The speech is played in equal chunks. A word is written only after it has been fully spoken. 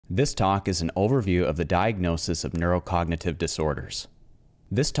This talk is an overview of the diagnosis of neurocognitive disorders.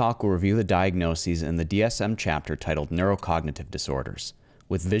 This talk will review the diagnoses in the DSM chapter titled Neurocognitive Disorders,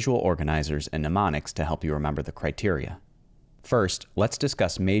 with visual organizers and mnemonics to help you remember the criteria. First, let's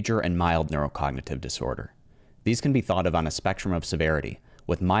discuss major and mild neurocognitive disorder. These can be thought of on a spectrum of severity,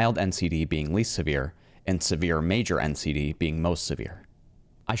 with mild NCD being least severe and severe major NCD being most severe.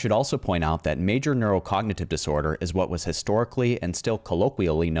 I should also point out that major neurocognitive disorder is what was historically and still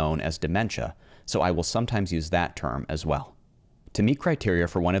colloquially known as dementia, so I will sometimes use that term as well. To meet criteria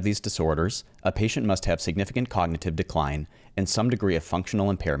for one of these disorders, a patient must have significant cognitive decline and some degree of functional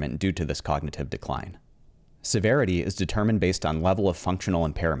impairment due to this cognitive decline. Severity is determined based on level of functional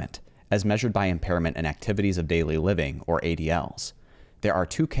impairment, as measured by impairment in activities of daily living, or ADLs. There are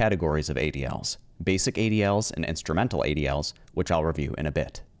two categories of ADLs, basic ADLs and instrumental ADLs, which I'll review in a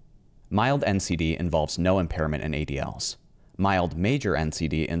bit. Mild NCD involves no impairment in ADLs. Mild major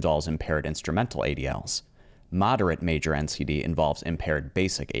NCD involves impaired instrumental ADLs. Moderate major NCD involves impaired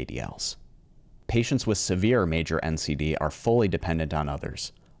basic ADLs. Patients with severe major NCD are fully dependent on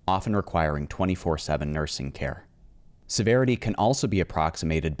others, often requiring 24/7 nursing care. Severity can also be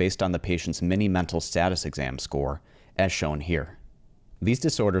approximated based on the patient's mini-mental status exam score, as shown here. These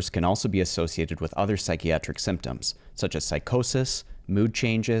disorders can also be associated with other psychiatric symptoms, such as psychosis, mood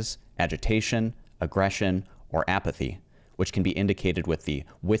changes, agitation, aggression, or apathy, which can be indicated with the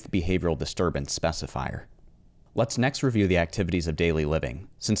 "with behavioral disturbance" specifier. Let's next review the activities of daily living,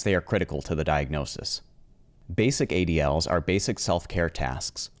 since they are critical to the diagnosis. Basic ADLs are basic self-care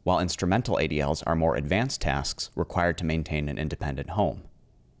tasks, while instrumental ADLs are more advanced tasks required to maintain an independent home.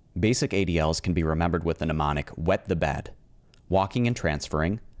 Basic ADLs can be remembered with the mnemonic "wet the bed," walking and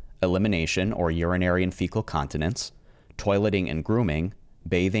transferring, elimination or urinary and fecal continence, toileting and grooming,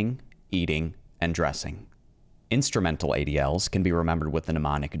 bathing, eating, and dressing. Instrumental ADLs can be remembered with the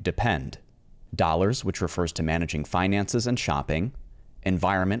mnemonic "depend," dollars, which refers to managing finances and shopping,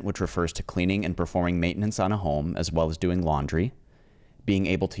 environment, which refers to cleaning and performing maintenance on a home as well as doing laundry, being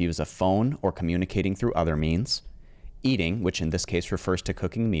able to use a phone or communicating through other means, eating, which in this case refers to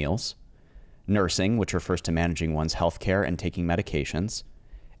cooking meals, nursing, which refers to managing one's health care and taking medications,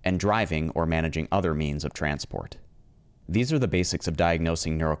 and driving or managing other means of transport. These are the basics of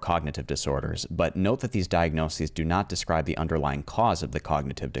diagnosing neurocognitive disorders, but note that these diagnoses do not describe the underlying cause of the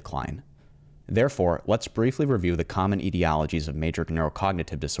cognitive decline. Therefore, let's briefly review the common etiologies of major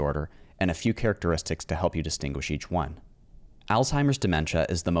neurocognitive disorder and a few characteristics to help you distinguish each one. Alzheimer's dementia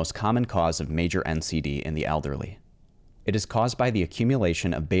is the most common cause of major NCD in the elderly. It is caused by the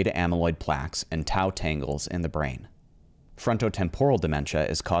accumulation of beta-amyloid plaques and tau tangles in the brain. Frontotemporal dementia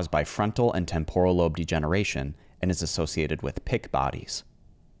is caused by frontal and temporal lobe degeneration and is associated with PIC bodies.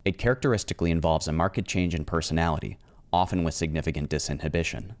 It characteristically involves a marked change in personality, often with significant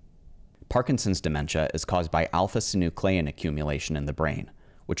disinhibition. Parkinson's dementia is caused by alpha-synuclein accumulation in the brain,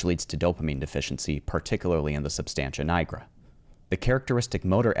 which leads to dopamine deficiency, particularly in the substantia nigra. The characteristic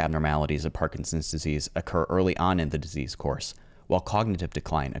motor abnormalities of Parkinson's disease occur early on in the disease course, while cognitive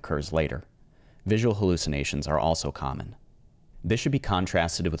decline occurs later. Visual hallucinations are also common. This should be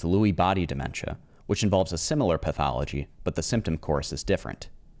contrasted with Lewy body dementia, which involves a similar pathology, but the symptom course is different.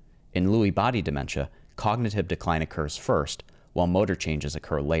 In Lewy body dementia, cognitive decline occurs first, while motor changes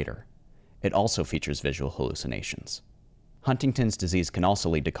occur later. It also features visual hallucinations. Huntington's disease can also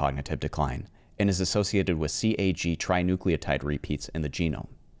lead to cognitive decline, and is associated with CAG trinucleotide repeats in the genome.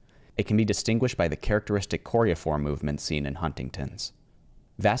 It can be distinguished by the characteristic choreiform movement seen in Huntington's.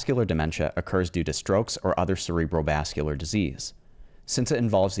 Vascular dementia occurs due to strokes or other cerebrovascular disease. Since it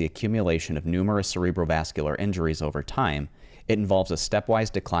involves the accumulation of numerous cerebrovascular injuries over time, it involves a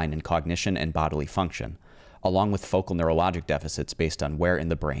stepwise decline in cognition and bodily function, along with focal neurologic deficits based on where in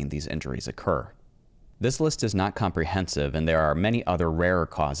the brain these injuries occur. This list is not comprehensive, and there are many other rarer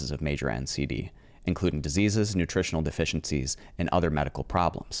causes of major NCD, including diseases, nutritional deficiencies, and other medical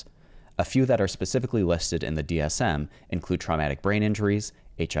problems. A few that are specifically listed in the DSM include traumatic brain injuries,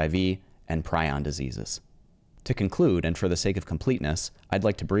 HIV, and prion diseases. To conclude, and for the sake of completeness, I'd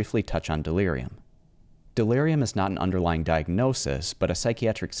like to briefly touch on delirium. Delirium is not an underlying diagnosis, but a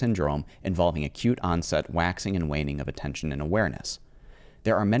psychiatric syndrome involving acute onset waxing and waning of attention and awareness.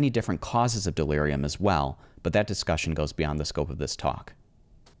 There are many different causes of delirium as well, but that discussion goes beyond the scope of this talk.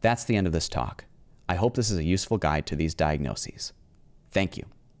 That's the end of this talk. I hope this is a useful guide to these diagnoses. Thank you.